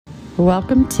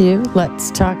Welcome to Let's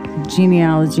Talk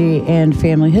Genealogy and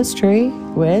Family History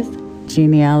with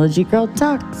Genealogy Girl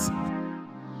Talks.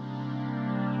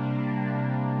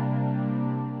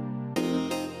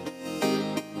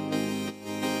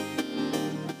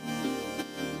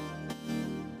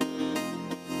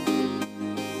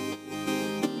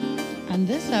 On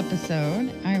this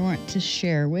episode, I want to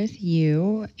share with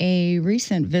you a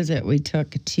recent visit we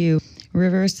took to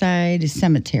Riverside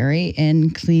Cemetery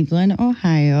in Cleveland,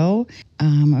 Ohio.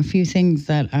 A few things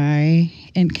that I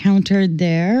encountered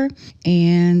there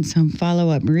and some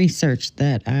follow-up research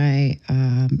that I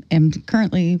am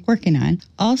currently working on.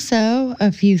 Also,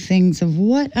 a few things of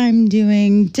what I'm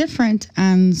doing different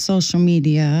on social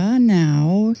media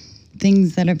now,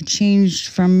 things that have changed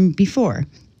from before.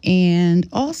 And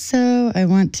also, I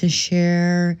want to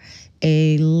share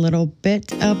a little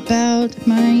bit about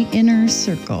my inner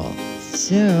circle.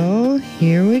 So,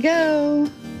 here we go.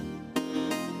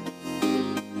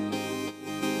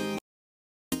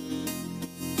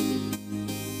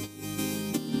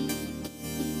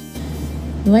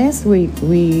 Last week,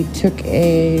 we took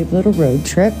a little road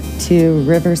trip to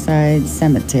Riverside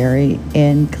Cemetery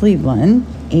in Cleveland.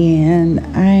 And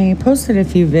I posted a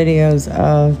few videos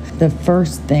of the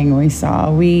first thing we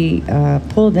saw. We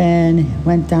pulled in,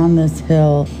 went down this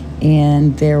hill,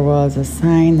 and there was a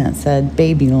sign that said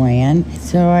Babyland.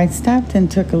 So I stopped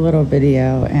and took a little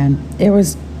video, and it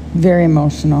was very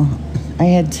emotional. I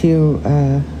had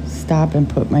to stop and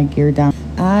put my gear down.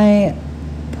 I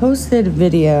posted a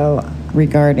video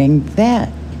regarding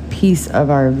that piece of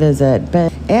our visit,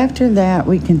 but after that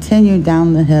we continued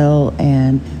down the hill.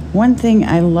 And one thing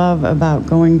I love about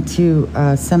going to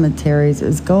cemeteries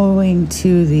is going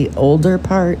to the older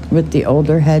part with the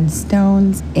older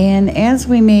headstones. And as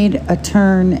we made a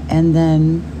turn and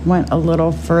then went a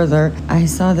little further, I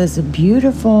saw this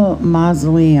beautiful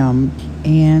mausoleum.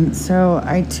 And so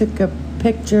I took a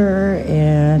picture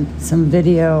and some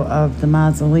video of the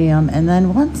mausoleum. And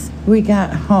then once we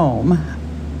got home,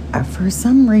 for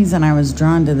some reason I was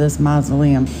drawn to this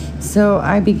mausoleum. So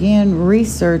I began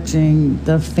researching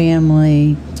the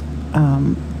family.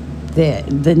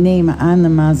 The name on the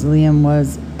mausoleum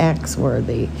was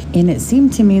Axworthy. And it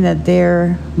seemed to me that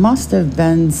there must have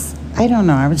been, I don't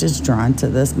know, I was just drawn to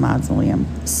this mausoleum.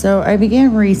 So I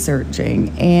began researching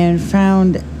and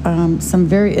found some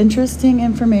very interesting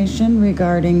information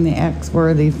regarding the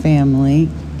Axworthy family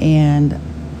and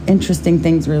interesting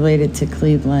things related to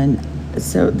Cleveland.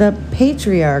 So the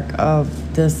patriarch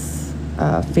of this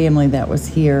family that was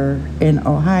here in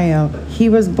Ohio, he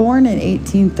was born in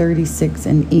 1836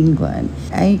 in England.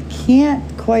 I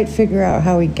can't quite figure out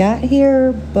how he got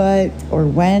here, or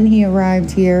when he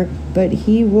arrived here, but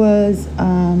he was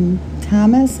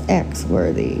Thomas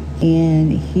Axworthy,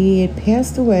 and he had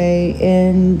passed away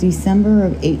in December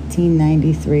of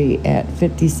 1893 at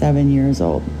 57 years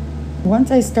old.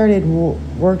 Once I started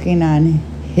working on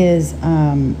his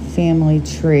family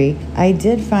tree, I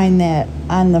did find that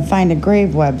on the Find a Grave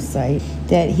website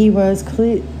that he was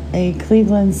a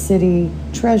Cleveland City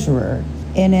treasurer.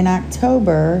 And in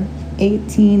October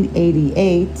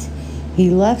 1888, he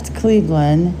left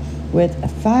Cleveland with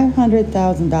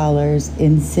 $500,000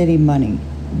 in city money.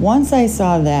 Once I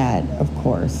saw that, of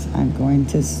course, I'm going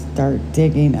to start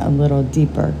digging a little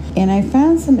deeper. And I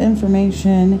found some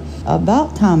information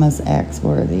about Thomas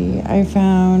Axworthy. I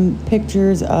found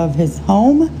pictures of his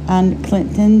home on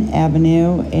Clinton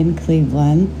Avenue in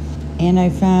Cleveland. And I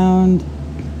found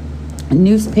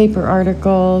newspaper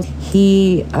articles.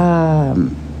 He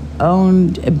owned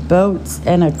boats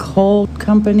and a coal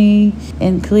company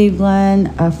in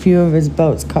Cleveland. A few of his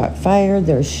boats caught fire.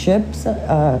 Their ships,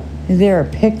 there are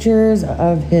pictures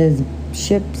of his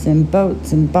ships and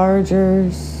boats and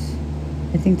barges.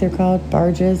 I think they're called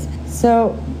barges.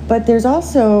 So, but there's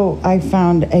also, I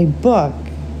found a book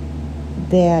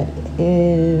that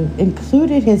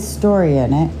included his story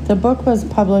in it. The book was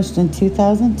published in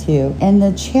 2002, and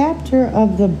the chapter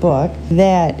of the book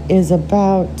that is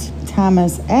about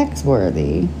Thomas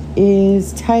Axworthy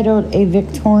is titled A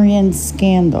Victorian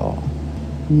Scandal.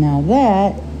 Now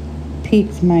that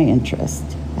piqued my interest.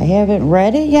 I haven't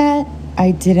read it yet.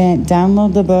 I didn't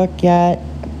download the book yet,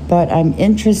 but I'm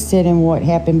interested in what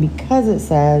happened because it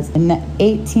says in the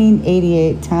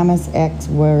 1888 Thomas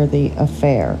Axworthy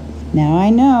affair. Now I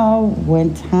know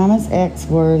when Thomas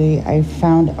Axworthy, I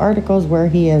found articles where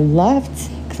he had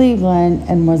left Cleveland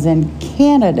and was in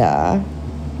Canada,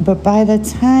 but by the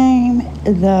time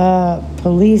the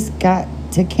police got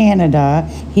to Canada,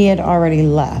 he had already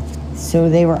left. So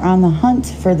they were on the hunt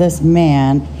for this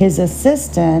man. His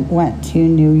assistant went to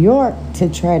New York to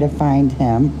try to find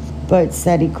him, but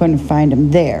said he couldn't find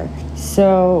him there.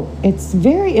 So it's a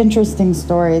very interesting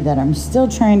story that I'm still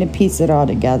trying to piece it all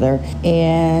together.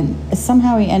 And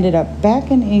somehow he ended up back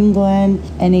in England,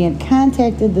 and he had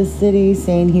contacted the city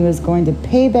saying he was going to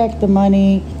pay back the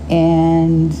money,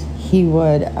 and he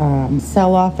would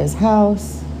sell off his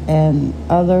house and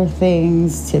other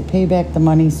things to pay back the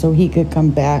money so he could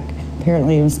come back.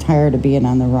 Apparently he was tired of being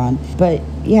on the run. But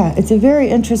yeah, it's a very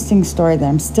interesting story that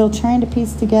I'm still trying to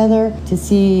piece together to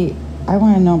see. I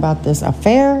want to know about this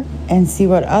affair and see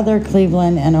what other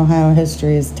Cleveland and Ohio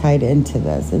history is tied into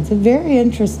this. It's a very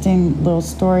interesting little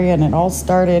story, and it all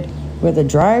started with a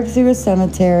drive through a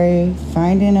cemetery,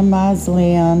 finding a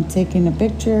mausoleum, taking a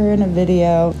picture and a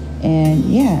video, and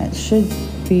yeah, it should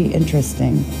be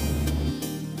interesting.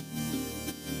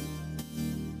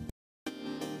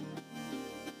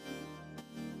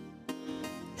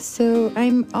 So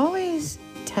I'm always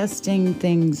testing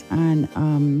things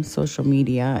on social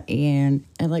media, and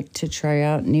I like to try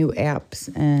out new apps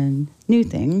and new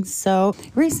things. So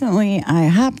recently I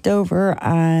hopped over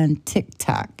on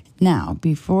TikTok. Now,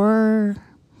 before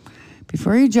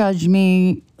you judge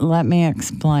me, let me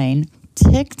explain.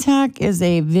 TikTok is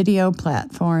a video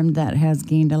platform that has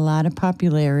gained a lot of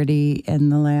popularity in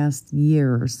the last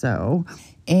year or so.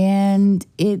 And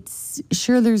it's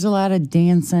sure there's a lot of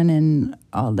dancing and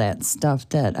all that stuff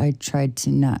that I tried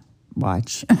to not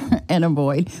watch and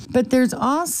avoid. But it's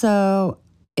also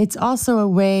a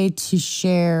way to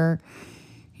share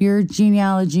your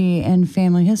genealogy and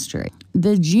family history.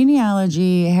 The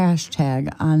genealogy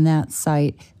hashtag on that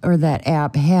site or that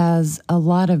app has a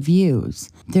lot of views.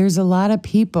 There's a lot of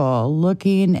people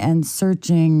looking and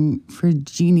searching for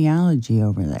genealogy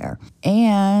over there.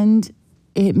 And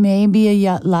it may be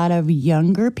a lot of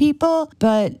younger people,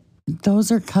 but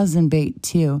those are cousin bait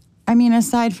too. I mean,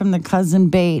 aside from the cousin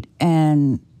bait,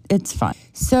 and it's fun.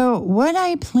 So what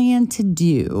I plan to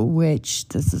do, which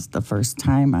this is the first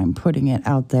time I'm putting it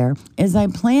out there, is I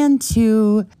plan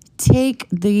to take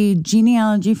the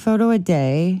genealogy photo a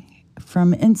day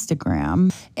from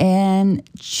Instagram and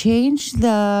change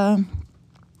the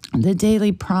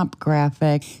daily prompt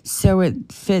graphic so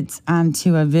it fits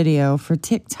onto a video for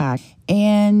TikTok,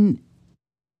 and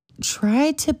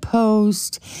try to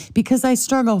post, because I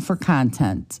struggle for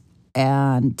content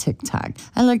on TikTok.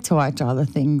 I like to watch all the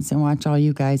things and watch all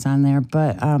you guys on there,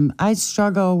 but I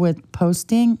struggle with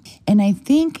posting. And I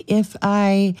think if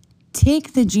I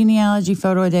take the genealogy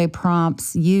photo a day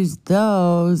prompts, use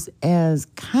those as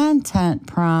content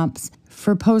prompts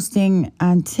for posting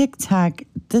on TikTok,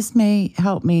 this may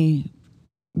help me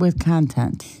with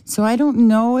content. So I don't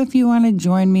know if you want to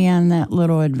join me on that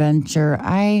little adventure.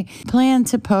 I plan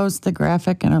to post the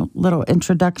graphic and a little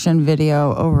introduction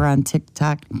video over on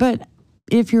TikTok. But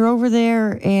if you're over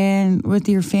there and with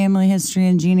your family history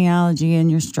and genealogy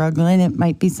and you're struggling, it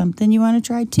might be something you want to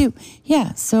try too.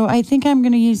 Yeah, so I think I'm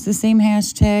going to use the same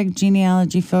hashtag,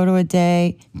 genealogy photo a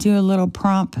day, do a little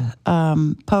prompt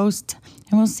post,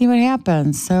 and we'll see what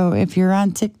happens. So if you're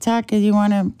on TikTok and you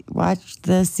want to watch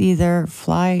this either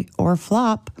fly or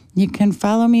flop, you can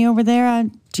follow me over there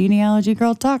on Genealogy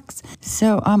Girl Talks.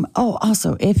 So,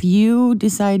 also, if you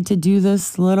decide to do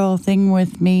this little thing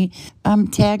with me,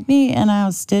 tag me and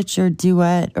I'll stitch or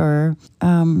duet or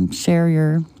share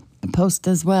your post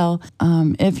as well.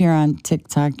 If you're on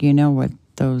TikTok, you know what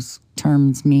those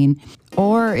terms mean.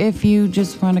 Or if you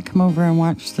just want to come over and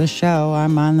watch the show,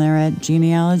 I'm on there at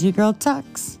Genealogy Girl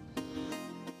Talks.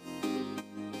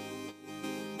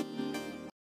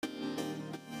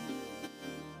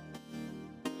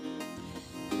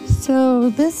 So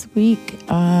this week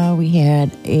we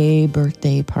had a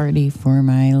birthday party for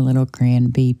my little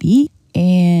grandbaby.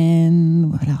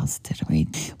 And what else did we?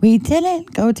 We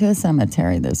didn't go to a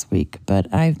cemetery this week,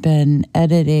 but I've been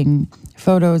editing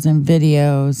photos and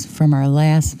videos from our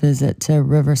last visit to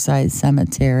Riverside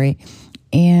Cemetery.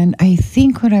 And I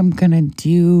think what I'm going to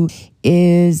do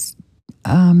is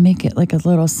make it like a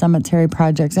little cemetery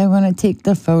project. I want to take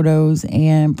the photos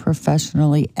and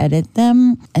professionally edit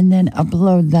them and then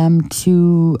upload them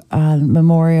to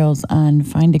memorials on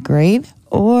Find a Grave.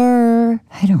 Or,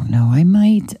 I don't know, I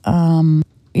might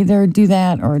either do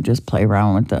that or just play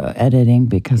around with the editing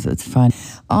because it's fun.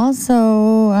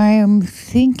 Also, I am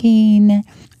thinking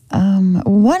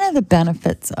one of the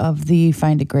benefits of the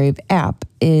Find a Grave app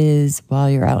is while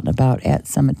you're out and about at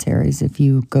cemeteries, if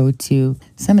you go to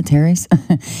cemeteries,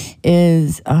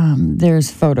 is there's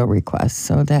photo requests.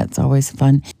 So that's always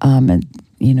fun. And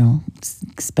you know,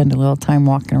 spend a little time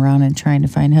walking around and trying to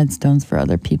find headstones for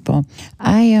other people.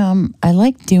 I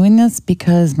like doing this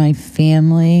because my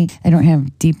family, I don't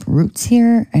have deep roots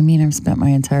here. I mean, I've spent my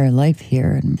entire life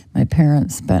here, and my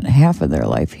parents spent half of their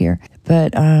life here.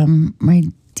 But my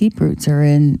deep roots are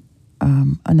in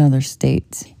another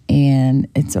state, and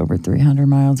it's over 300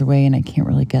 miles away, and I can't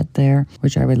really get there,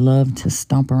 which I would love to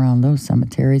stomp around those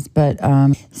cemeteries. But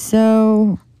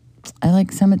so I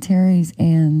like cemeteries,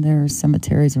 and there's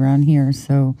cemeteries around here,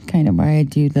 so kind of why I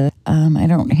do the I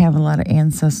don't have a lot of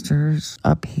ancestors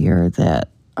up here that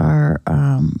are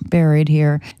buried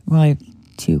here. Well, I have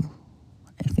two,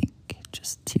 I think,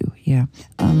 just two, yeah.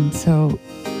 So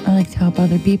I like to help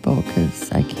other people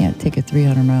because I can't take a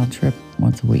 300-mile trip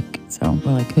once a week. So,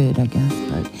 well, I could, I guess,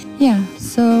 but yeah.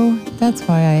 So that's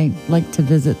why I like to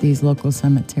visit these local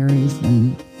cemeteries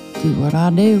and do what I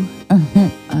do.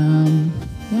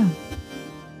 Yeah.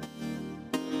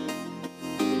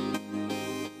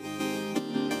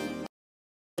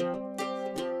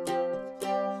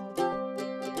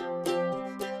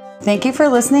 Thank you for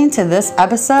listening to this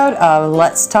episode of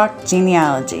Let's Talk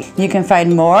Genealogy. You can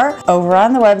find more over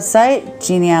on the website,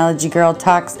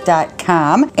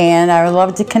 genealogygirltalks.com, and I would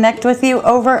love to connect with you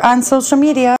over on social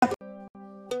media.